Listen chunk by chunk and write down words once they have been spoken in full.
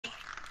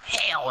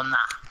Hell nah.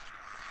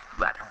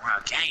 We about to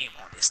run game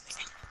on this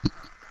nigga.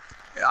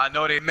 Yeah, I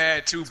know they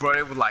mad too, bro.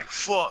 They was like,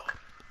 fuck.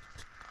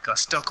 Got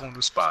stuck on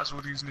the spots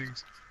with these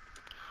niggas.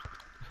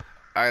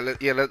 All right,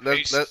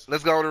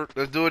 let's go.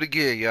 Let's do it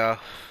again, y'all.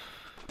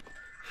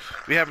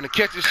 We having a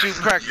catch and shoot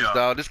practice,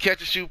 dog. This catch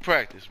and shoot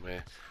practice,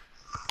 man.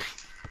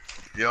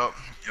 Yup.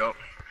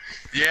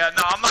 Yeah,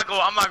 no, I'm not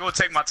gonna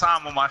take my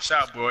time on my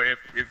shot, bro.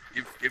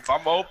 If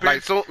I'm open,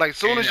 like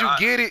soon as you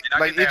get it,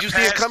 like if you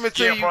see it coming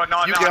to you, bro,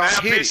 you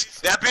can hit it.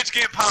 That bitch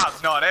get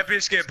popped. No, that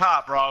bitch get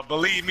popped, bro.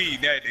 Believe me,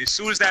 that as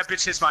soon as that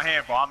bitch hits my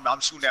hand, bro,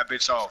 I'm shooting that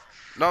bitch off.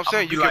 No, I'm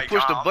saying you can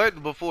push the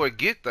button before it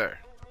get there.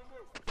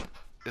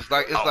 It's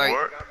like you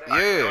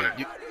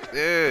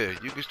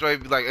can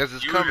straight be like as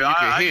it's coming, you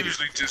can hit it. I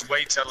usually just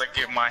wait till it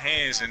get my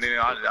hands and then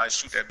I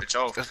shoot that bitch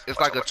off. It's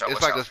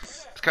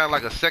kind of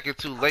like a second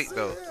too late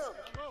though.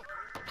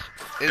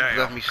 It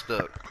left me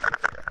stuck.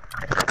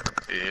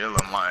 Yeah, it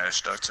left my ass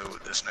stuck too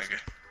with this nigga.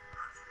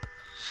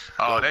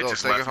 Oh, they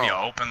just left me an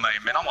open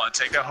lane, man. I'm gonna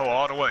take that hoe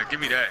all the way. Give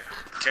me that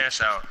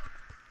cash out.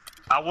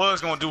 I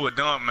was gonna do a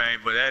dunk, man,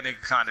 but that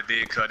nigga kind of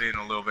did cut in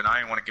a little bit. I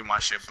ain't want to get my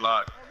shit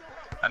blocked.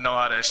 I know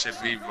how that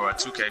shit be, bro.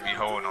 2K be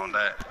holding on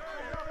that.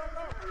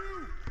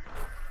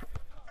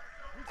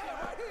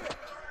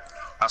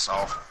 That's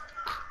all.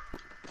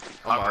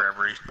 I'll grab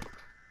Reed.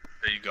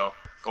 There you go.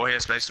 Go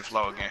ahead, space the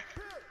flow again.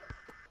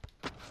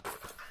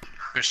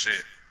 Good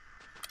shit.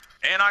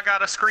 And I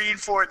got a screen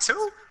for it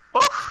too.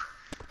 Oof.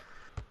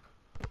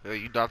 Yeah,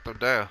 you knocked them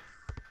down.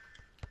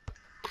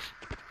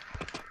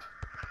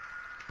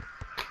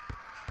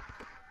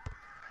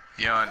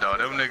 Young though,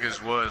 them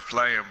niggas was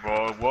playing,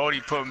 bro.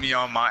 Wody put me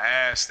on my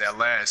ass that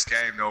last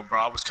game though, bro.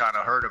 I was kind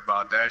of hurt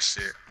about that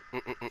shit.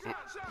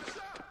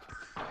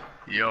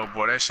 Yo,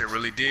 boy, that shit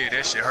really did.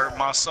 That shit hurt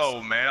my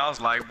soul, man. I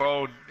was like,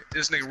 bro,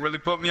 this nigga really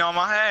put me on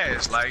my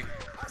ass. Like,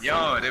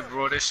 yo,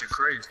 that shit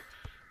crazy.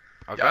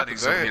 Y'all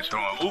niggas over here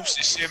throwing oops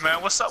and shit,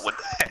 man. What's up with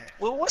that?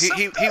 Well, what's up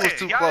with that? He was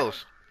too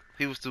close.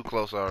 He was too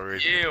close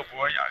already. Yeah,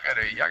 boy,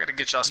 y'all gotta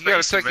get y'all space, you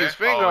gotta take his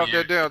finger off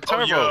that damn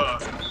turbo.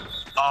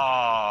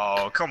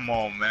 Oh, come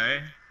on,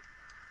 man.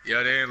 Yeah,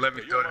 they didn't let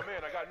me throw that.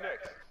 Man, I got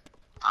next.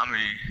 I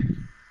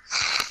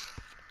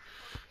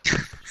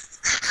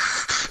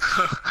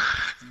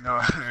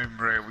mean,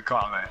 bro, we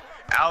calling it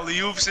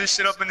alley-oops and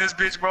shit up in this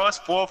bitch, bro. It's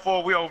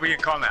 4-4. We over here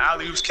calling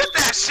alley-oops. Get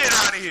that shit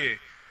out of here,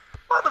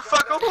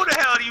 motherfucker. Who the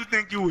hell do you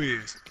think you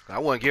is? I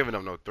wasn't giving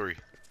him no 3.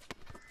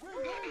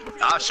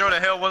 I sure the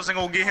hell wasn't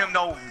gonna get him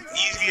no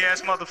easy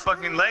ass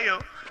motherfucking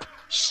layup.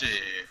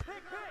 Shit,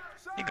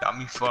 he got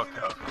me fucked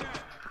up.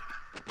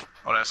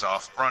 Oh, that's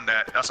off. Run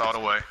that. That's all the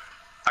way.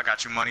 I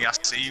got you, money. I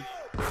see you.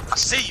 I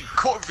see you.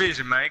 Court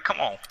vision, man.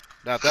 Come on.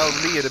 Now, if that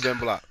was me, it'd have been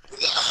blocked.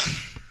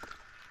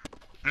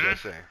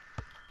 Just saying.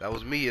 That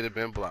was me, it'd have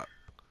been blocked.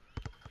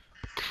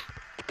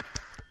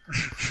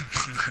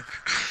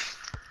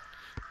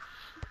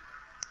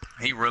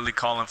 He really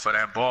calling for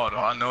that ball, though.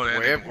 I know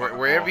that.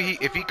 Wherever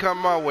if he come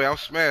my way, I'm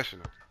smashing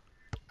him.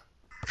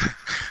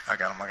 I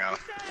got him.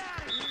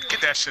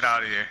 Get that shit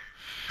out of here.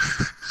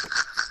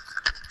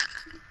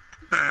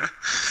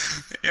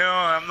 Yo,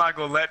 I'm not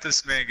gonna let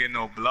this man get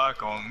no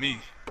block on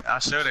me. I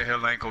sure the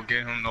hell ain't gonna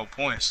get him no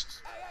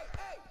points.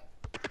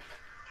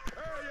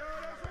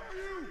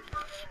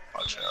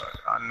 Watch out.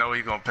 I know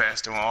he gonna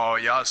pass to him. Oh,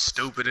 y'all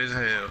stupid as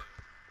hell.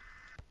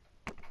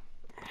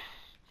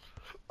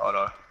 Hold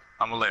on.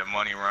 I'm gonna let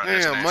money run.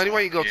 Damn, money,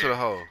 why you go to the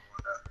hole?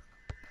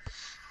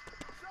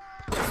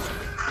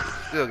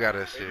 Still got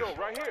an assist.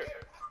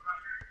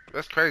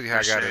 That's crazy how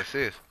I got an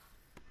assist.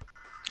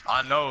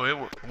 I know it.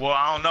 Well,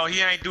 I don't know. He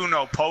ain't do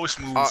no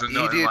post moves or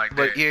nothing like that.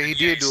 But yeah, he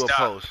did do a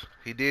post.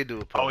 He did do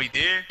a post. Oh, he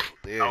did?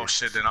 Yeah. Oh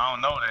shit, then I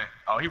don't know that.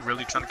 Oh, he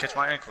really trying to catch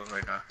my ankles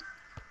right now.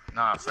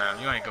 Nah,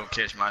 fam, you ain't gonna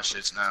catch my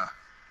shits now.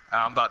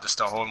 I'm about to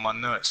start holding my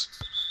nuts.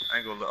 I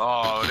ain't gonna.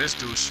 Oh, this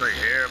dude straight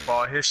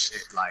airball his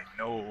shit like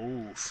no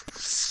oof.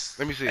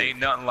 Let me see. Ain't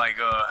nothing like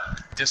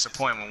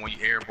disappointment when you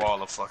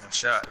airball a fucking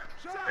shot.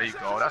 There you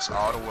go. That's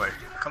all the way.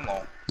 Come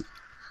on.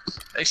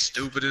 They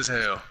stupid as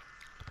hell.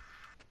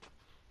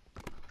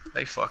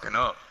 They fucking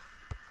up.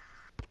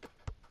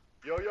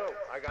 Yo,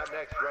 I got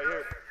next right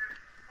here.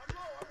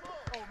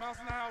 Oh, mouse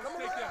in the house.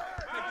 Take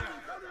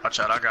that. Watch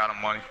out, I got him,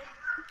 money.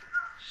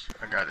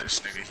 I got this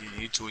nigga.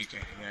 He tweaking.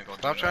 He ain't gonna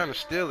stop trying to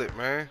steal it,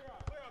 man.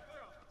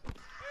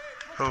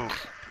 Who?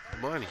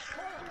 Money.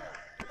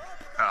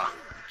 Oh.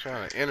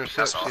 Trying to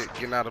intercept shit,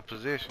 getting out of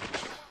position.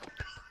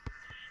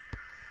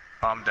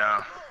 I'm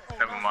down.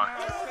 Never mind.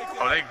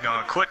 Oh, they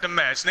gonna quit the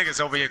match. Niggas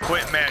over here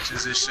quit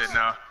matches and shit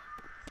now.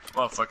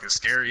 Motherfucking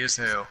scary as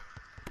hell.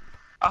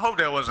 I hope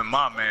that wasn't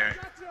my man.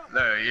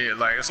 Yeah,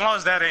 like as long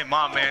as that ain't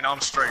my man, I'm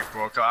straight,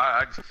 bro. Cause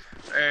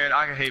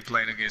I hate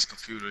playing against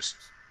computers.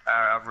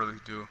 I really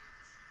do.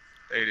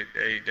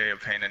 They a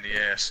pain in the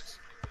ass.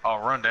 Oh,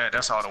 run that.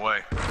 That's all the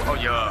way. Oh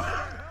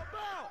yeah.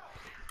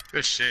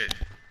 Good shit.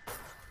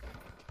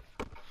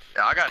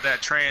 Yeah, I got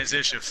that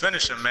transition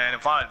finisher, man.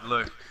 If I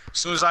look, as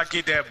soon as I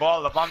get that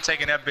ball up, I'm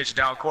taking that bitch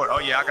down court. Oh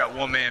yeah, I got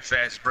one man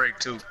fast break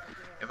too.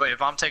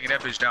 If I'm taking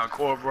that bitch down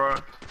court, bro,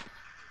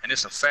 and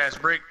it's a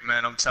fast break,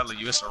 man, I'm telling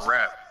you, it's a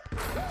wrap.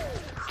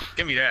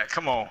 Give me that.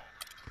 Come on.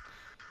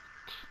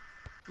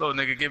 Little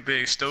nigga, get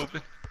big,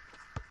 stupid.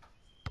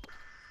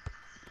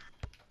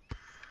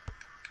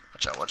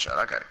 Watch out, watch out.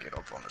 I gotta get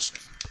up on this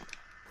thing.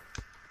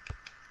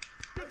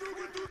 Get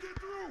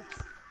through.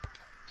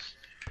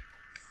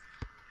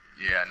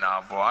 Yeah,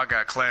 nah, boy, I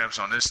got clamps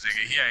on this nigga.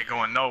 He ain't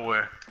going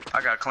nowhere.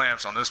 I got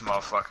clamps on this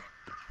motherfucker.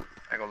 I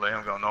ain't gonna let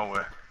him go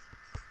nowhere.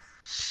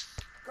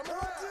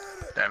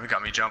 Damn, he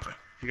got me jumping.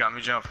 He got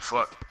me jumping.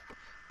 Fuck.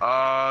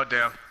 Oh,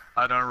 damn.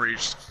 I done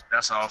reached.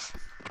 That's off.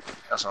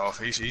 That's off.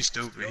 He's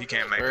stupid. He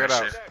can't make Clear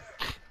that it shit.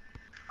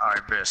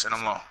 Alright, bitch. Send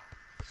him on.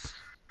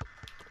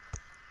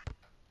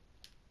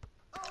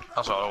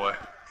 That's all the way.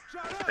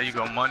 There you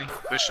go, money.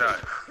 Good shot.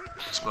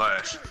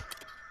 Splash.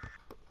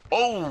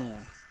 Oh!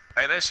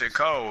 Hey, that shit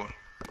cold.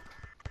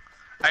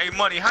 Hey,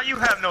 money, how you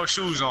have no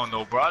shoes on,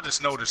 though, bro? I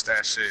just noticed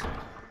that shit.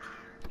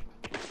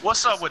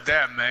 What's up with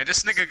that, man?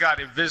 This nigga got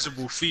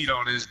invisible feet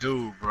on this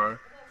dude, bro.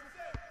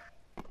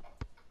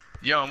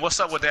 Young, what's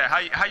up with that?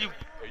 How you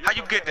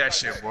get that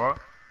shit, bro?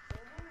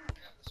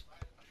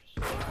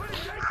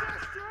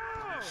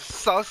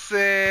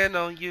 Saucing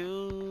on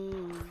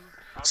you.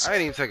 I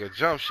didn't even take a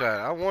jump shot.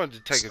 I wanted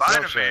to take a jump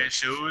shot. Spider-Man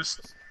shoes.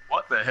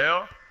 What the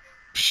hell?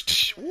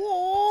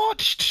 Whoa,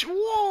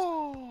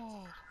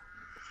 whoa.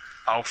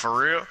 Oh,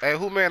 for real? Hey,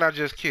 who man I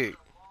just kicked?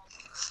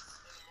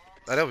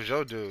 Oh, that was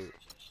your dude.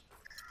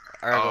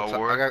 I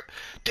got.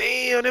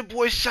 Damn, that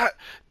boy shot.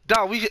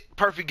 Dog, we get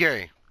perfect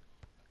game.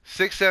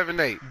 6, 7,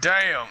 8.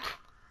 Damn,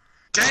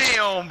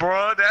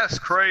 bro, that's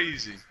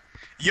crazy.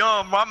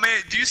 Young, my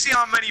man, do you see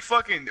how many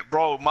fucking,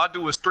 bro? My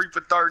dude was 3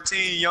 for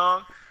 13,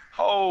 young.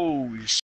 Holy shit.